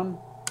engine down,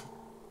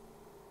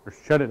 or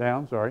shut it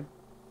down, sorry.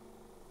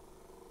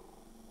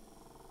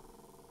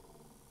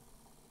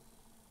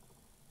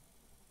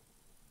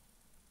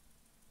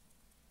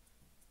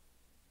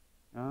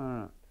 All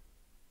right.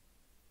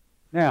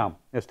 Now,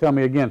 it's telling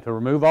me again to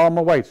remove all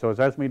my weights, so it's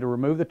asking me to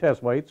remove the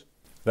test weights.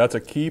 That's a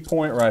key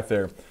point right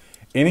there.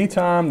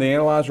 Anytime the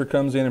analyzer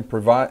comes in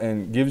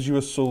and gives you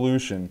a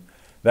solution,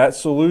 that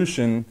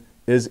solution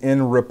is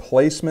in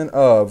replacement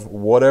of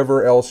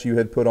whatever else you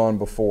had put on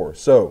before.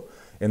 So,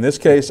 in this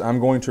case, I'm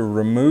going to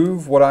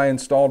remove what I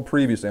installed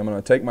previously. I'm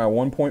going to take my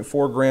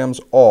 1.4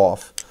 grams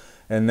off,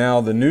 and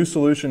now the new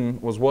solution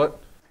was what?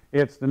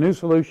 The new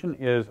solution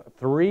is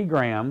 3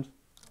 grams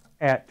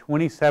at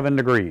 27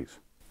 degrees.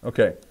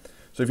 Okay,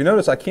 so if you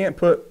notice, I can't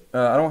put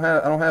I don't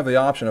have the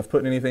option of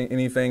putting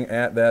anything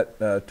at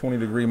that 20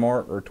 degree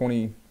mark, or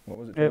 20. What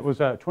was it? It was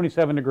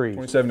 27 degrees.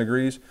 27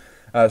 degrees.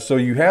 So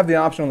you have the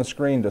option on the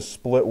screen to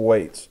split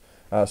weights.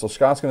 So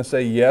Scott's going to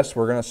say yes.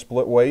 We're going to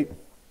split weight.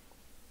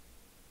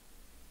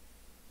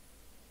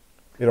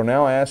 It'll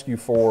now ask you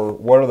for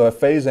what are the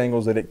phase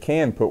angles that it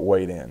can put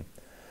weight in.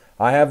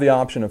 I have the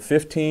option of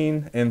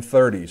 15 and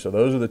 30. So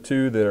those are the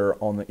two that are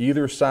on the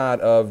either side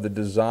of the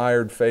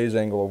desired phase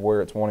angle of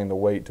where it's wanting the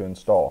weight to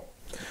install.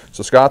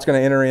 So Scott's going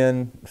to enter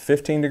in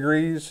 15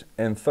 degrees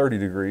and 30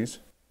 degrees.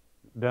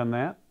 Done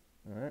that.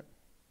 All right.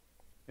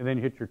 And then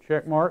you hit your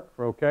check mark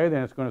for OK.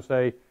 Then it's going to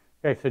say,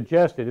 okay,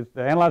 suggested.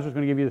 The analyzer is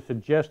going to give you the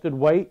suggested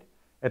weight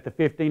at the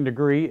 15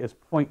 degree is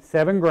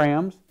 0.7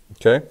 grams.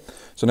 Okay,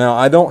 so now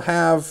I don't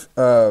have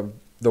the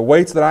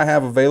weights that I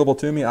have available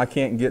to me. I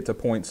can't get to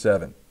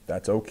 0.7.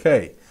 That's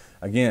okay.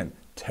 Again,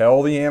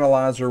 tell the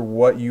analyzer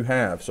what you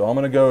have. So I'm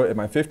going to go at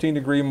my 15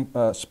 degree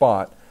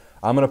spot.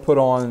 I'm going to put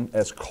on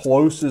as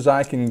close as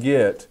I can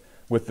get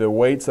with the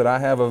weights that I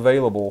have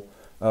available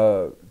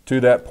to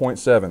that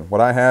 0.7.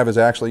 What I have is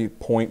actually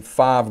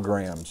 0.5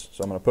 grams.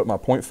 So I'm going to put my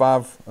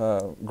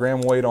 0.5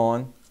 gram weight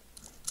on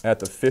at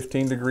the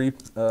 15 degree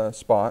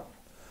spot.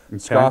 Okay.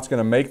 Scott's going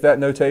to make that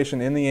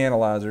notation in the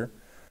analyzer.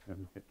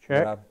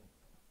 Check.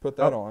 Put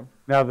that on.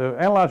 Now the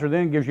analyzer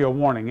then gives you a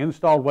warning.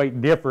 Installed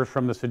weight differs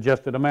from the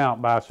suggested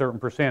amount by a certain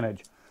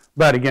percentage.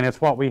 But again,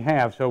 it's what we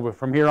have. So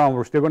from here on,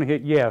 we're still going to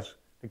hit yes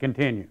to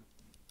continue.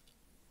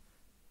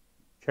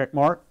 Check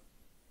mark.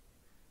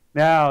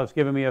 Now it's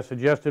giving me a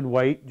suggested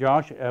weight,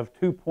 Josh, of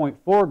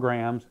 2.4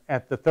 grams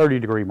at the 30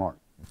 degree mark.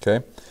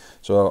 Okay.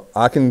 So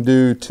I can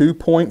do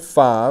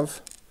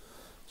 2.5.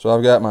 So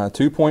I've got my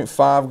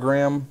 2.5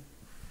 gram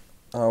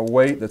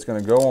weight that's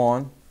going to go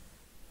on.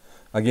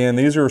 Again,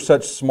 these are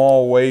such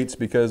small weights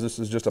because this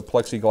is just a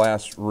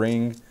plexiglass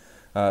ring.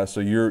 So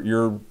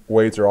your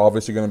weights are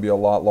obviously going to be a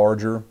lot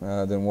larger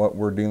than what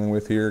we're dealing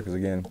with here because,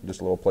 again,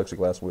 just a little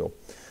plexiglass wheel.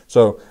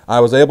 So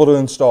I was able to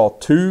install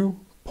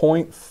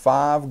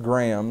 2.5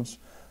 grams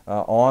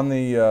on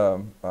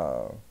the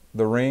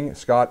ring.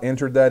 Scott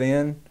entered that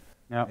in.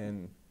 Now,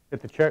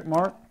 hit the check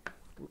mark.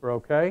 We're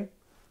okay.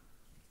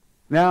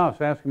 Now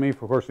it's asking me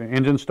for, of course, the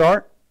engine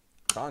start.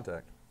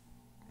 Contact.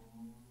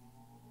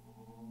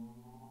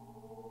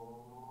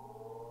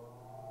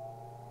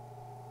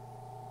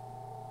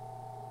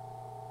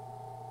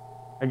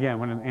 Again,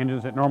 when the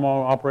engine's at normal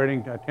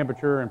operating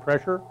temperature and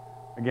pressure,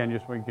 again,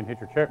 just when you can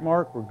hit your check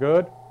mark, we're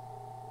good.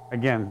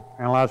 Again,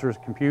 analyzer is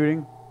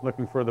computing,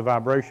 looking for the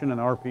vibration and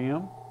the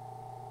RPM.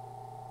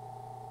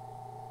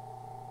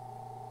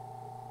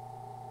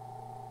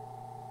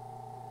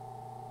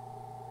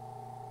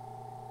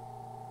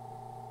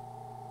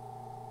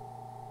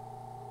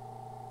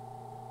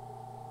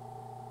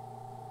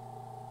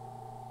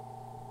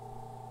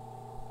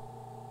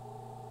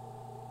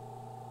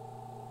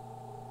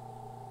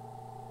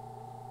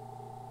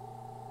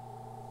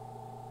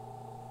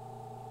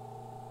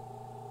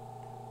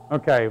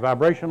 Okay,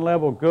 vibration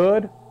level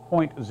good,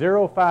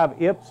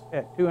 0.05 IPS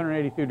at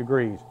 282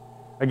 degrees.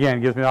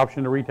 Again, gives me the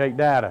option to retake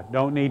data.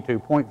 Don't need to.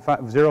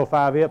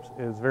 0.05 IPS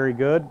is very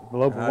good.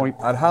 Below point.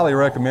 I'd highly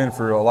recommend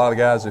for a lot of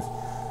guys,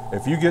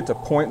 if you get to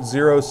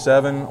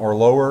 0.07 or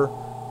lower,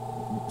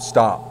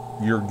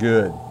 stop. You're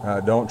good.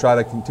 Don't try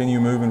to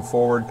continue moving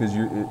forward, because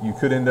you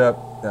could end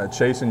up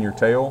chasing your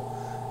tail.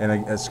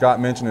 And as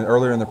Scott mentioned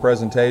earlier in the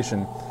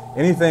presentation,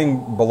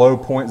 anything below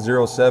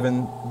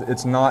 0.07,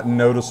 it's not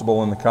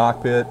noticeable in the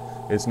cockpit.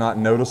 It's not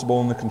noticeable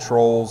in the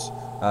controls.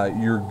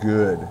 You're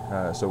good.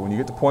 So when you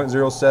get to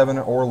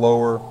 0.07 or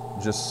lower,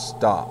 just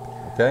stop,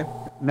 okay?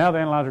 Now the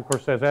analyzer, of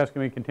course, says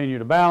asking me to continue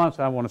to balance.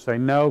 I want to say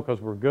no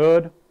because we're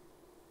good.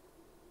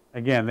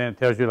 Again, then it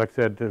tells you, like I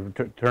said, to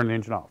turn the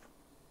engine off.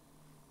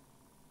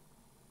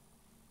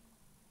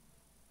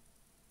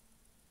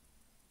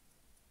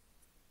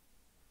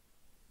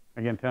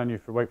 Again, telling you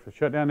to wait for the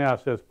shutdown. Now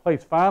it says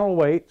place final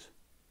weights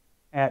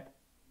of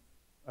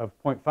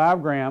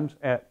 0.5 grams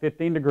at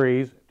 15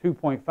 degrees,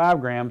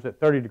 2.5 grams at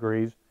 30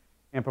 degrees,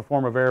 and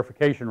perform a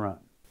verification run.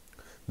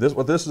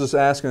 What this is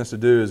asking us to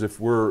do is, if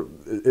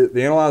the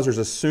analyzer is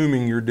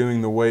assuming you're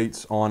doing the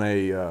weights on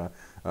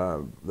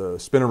the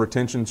spinner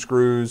retention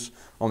screws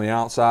on the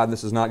outside, and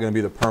this is not going to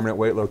be the permanent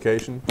weight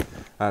location.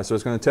 So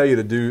it's going to tell you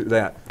to do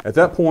that. At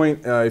that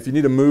point, if you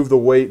need to move the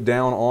weight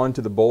down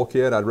onto the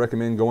bulkhead, I'd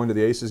recommend going to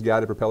the ACES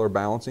Guided Propeller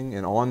Balancing,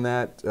 and on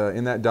that,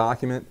 in that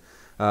document,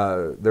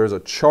 there's a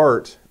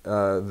chart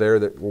there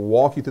that will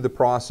walk you through the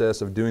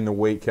process of doing the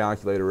weight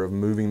calculator, of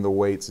moving the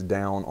weights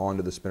down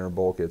onto the spinner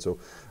bulkhead. So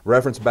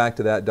reference back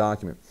to that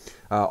document.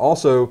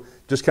 Also,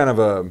 just kind of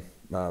a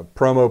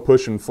promo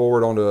pushing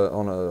forward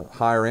on a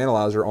higher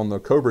analyzer on the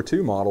Cobra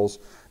 2 models.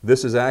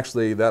 This is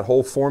actually, that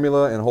whole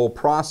formula and whole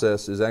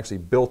process is actually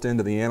built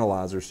into the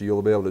analyzer, so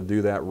you'll be able to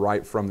do that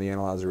right from the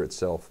analyzer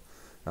itself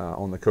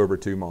on the Cobra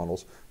 2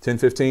 models.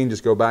 1015,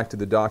 just go back to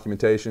the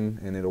documentation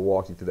and it'll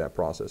walk you through that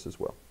process as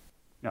well.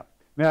 Yeah.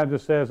 Now it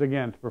just says,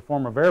 again, to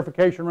perform a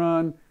verification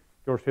run,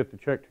 of course, hit the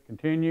check to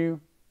continue.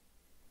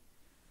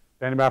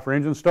 Standing by for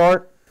engine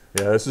start.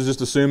 Yeah, this is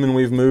just assuming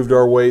we've moved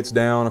our weights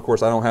down. Of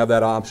course, I don't have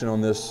that option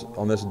on this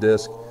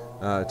disc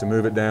to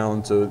move it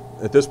down. So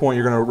at this point,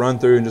 you're going to run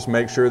through and just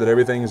make sure that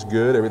everything's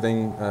good,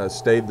 everything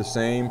stayed the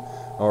same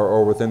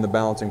or within the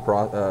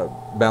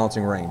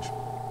balancing range.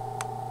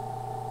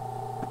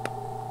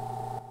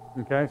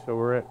 Okay, so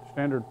we're at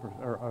standard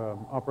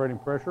operating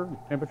pressure,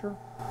 temperature.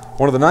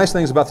 One of the nice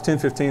things about the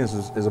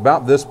 1015 is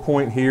about this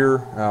point here,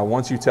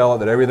 once you tell it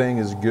that everything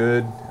is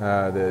good,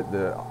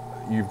 that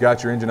you've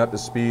got your engine up to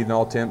speed and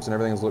all temps and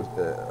everything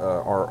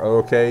are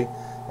okay,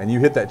 and you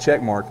hit that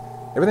check mark,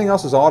 everything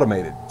else is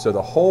automated. So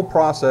the whole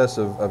process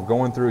of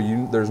going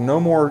through, there's no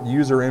more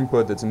user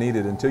input that's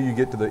needed until you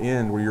get to the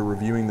end where you're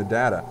reviewing the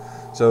data.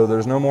 So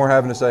there's no more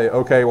having to say,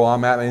 okay, well,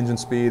 I'm at engine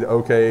speed,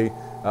 okay,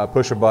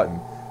 push a button.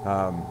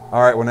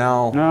 All right, well,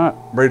 now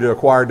I'm ready to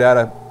acquire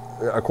data.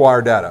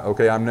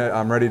 Okay,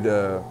 I'm ready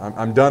to,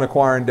 I'm done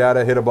acquiring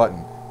data, hit a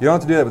button. You don't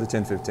have to do that with the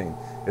 1015.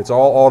 It's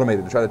all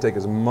automated to try to take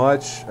as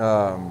much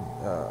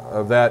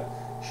of that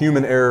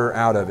human error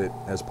out of it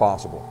as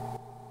possible.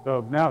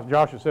 So now,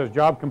 Josh, it says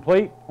job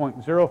complete,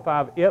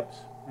 0.05 IPS,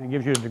 and it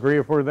gives you a degree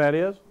of where that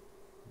is.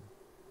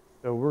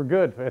 So we're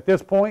good. At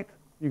this point,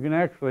 you can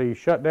actually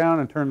shut down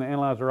and turn the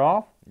analyzer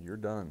off. You're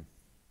done.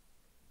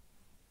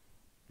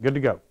 Good to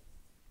go.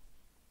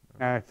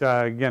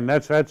 Again,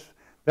 that's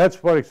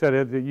what it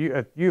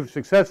said. You've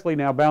successfully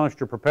now balanced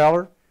your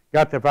propeller,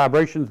 got the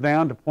vibrations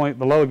down to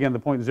below, again, the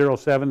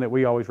 0.07 that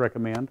we always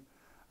recommend.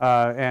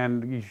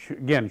 And you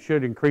again,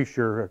 should increase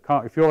your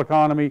fuel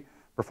economy,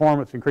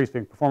 performance, increase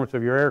the performance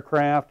of your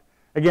aircraft.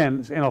 Again,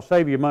 and it'll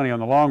save you money on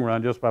the long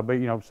run just by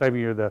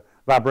saving you the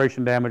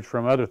vibration damage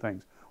from other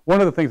things.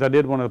 One of the things I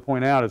did want to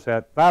point out is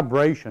that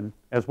vibration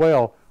as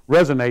well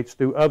resonates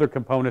through other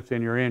components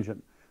in your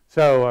engine.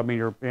 So, I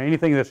mean,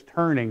 anything that's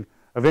turning,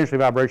 eventually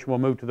vibration will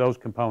move to those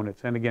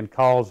components and again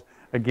cause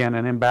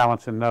an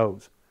imbalance in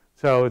those.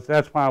 So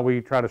that's why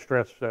we try to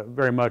stress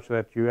very much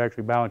that you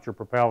actually balance your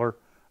propeller,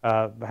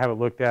 have it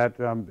looked at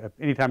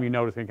anytime you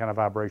notice any kind of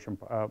vibration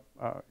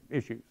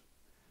issues.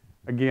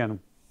 Again.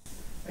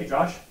 Hey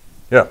Josh.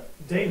 Yeah.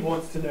 Dave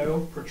wants to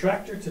know,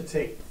 protractor to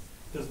tape,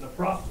 does the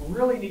prop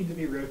really need to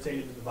be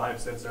rotated to the vibe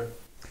sensor?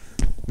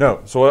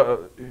 No.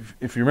 So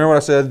if you remember what I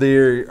said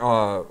there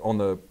on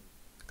the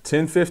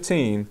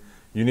 1015,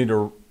 you need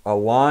to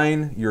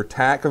align your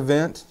tack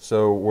event.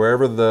 So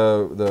wherever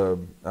the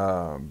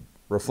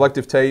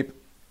reflective tape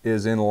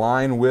is in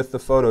line with the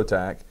photo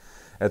tack,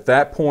 at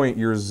that point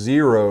your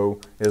 0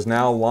 is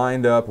now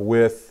lined up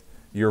with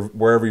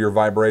wherever your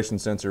vibration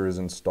sensor is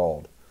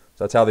installed.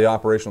 So that's how the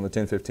operation on the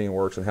 1015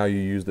 works and how you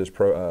use this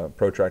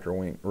protractor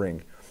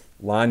ring.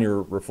 Line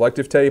your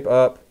reflective tape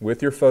up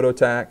with your photo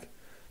tack,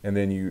 and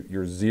then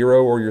your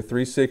 0 or your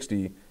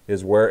 360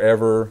 is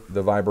wherever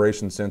the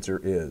vibration sensor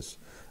is.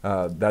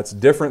 That's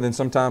different than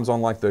sometimes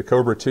on like the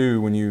Cobra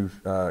 2 when you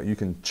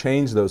can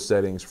change those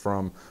settings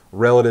from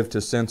relative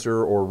to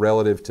sensor or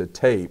relative to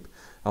tape.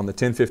 On the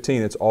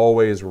 1015, it's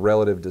always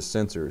relative to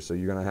sensor. So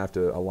you're going to have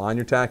to align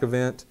your tack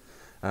event,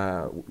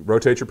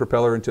 Rotate your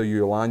propeller until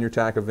you align your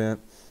tack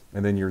event,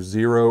 and then your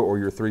 0 or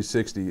your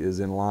 360 is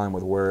in line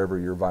with wherever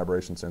your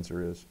vibration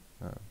sensor is.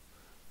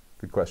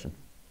 Good question.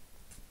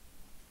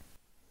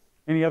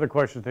 Any other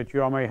questions that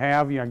you all may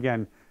have?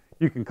 Again,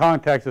 you can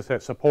contact us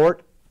at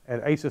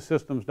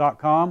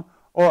support@acesystems.com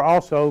or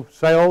also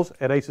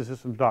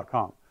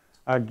sales@acesystems.com.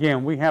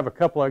 Again, we have a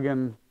couple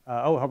again.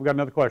 I've got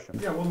another question.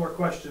 Yeah, one more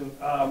question.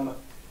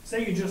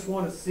 Say you just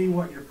want to see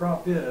what your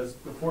prop is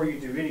before you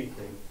do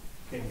anything.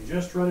 Can you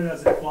just run it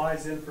as it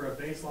flies in for a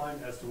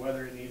baseline as to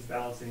whether it needs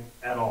balancing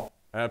at all?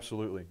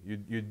 Absolutely.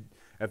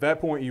 At that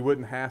point, you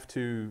wouldn't have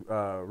to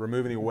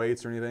remove any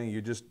weights or anything.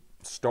 You just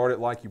start it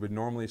like you would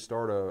normally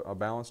start a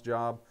balance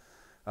job,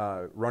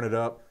 run it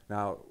up.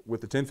 Now,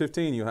 with the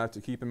 1015, you'll have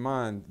to keep in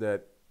mind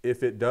that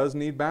if it does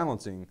need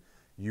balancing,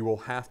 you will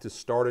have to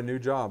start a new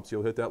job. So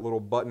you'll hit that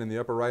little button in the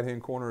upper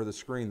right-hand corner of the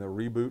screen, the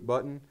reboot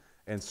button,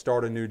 and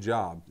start a new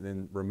job.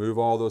 Then remove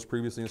all those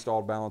previously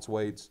installed balance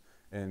weights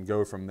and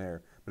go from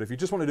there. But if you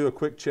just want to do a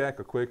quick check,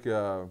 a quick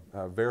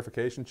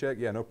verification check,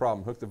 yeah, no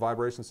problem. Hook the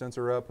vibration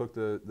sensor up, hook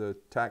the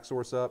tack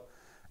source up,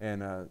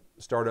 and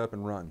start up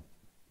and run,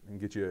 and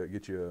get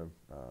you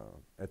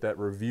at that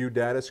review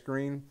data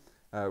screen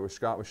where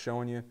Scott was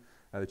showing you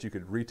that you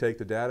could retake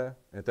the data.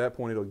 At that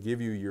point, it'll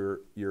give you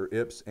your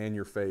IPS and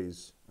your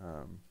phase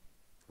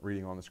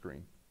reading on the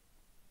screen.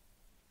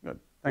 Good.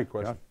 Thanks,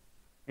 question. Josh.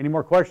 Any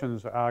more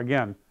questions?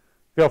 Again,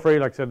 feel free,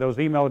 like I said, those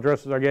email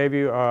addresses I gave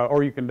you,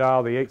 or you can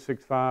dial the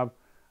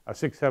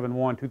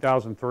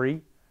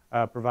 865-671-2003,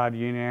 provide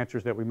you any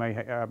answers that we may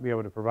be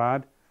able to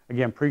provide.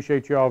 Again,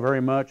 appreciate you all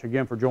very much,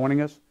 again, for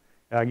joining us.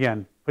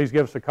 Again, please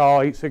give us a call,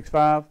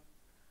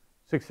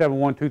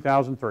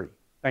 865-671-2003.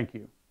 Thank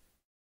you.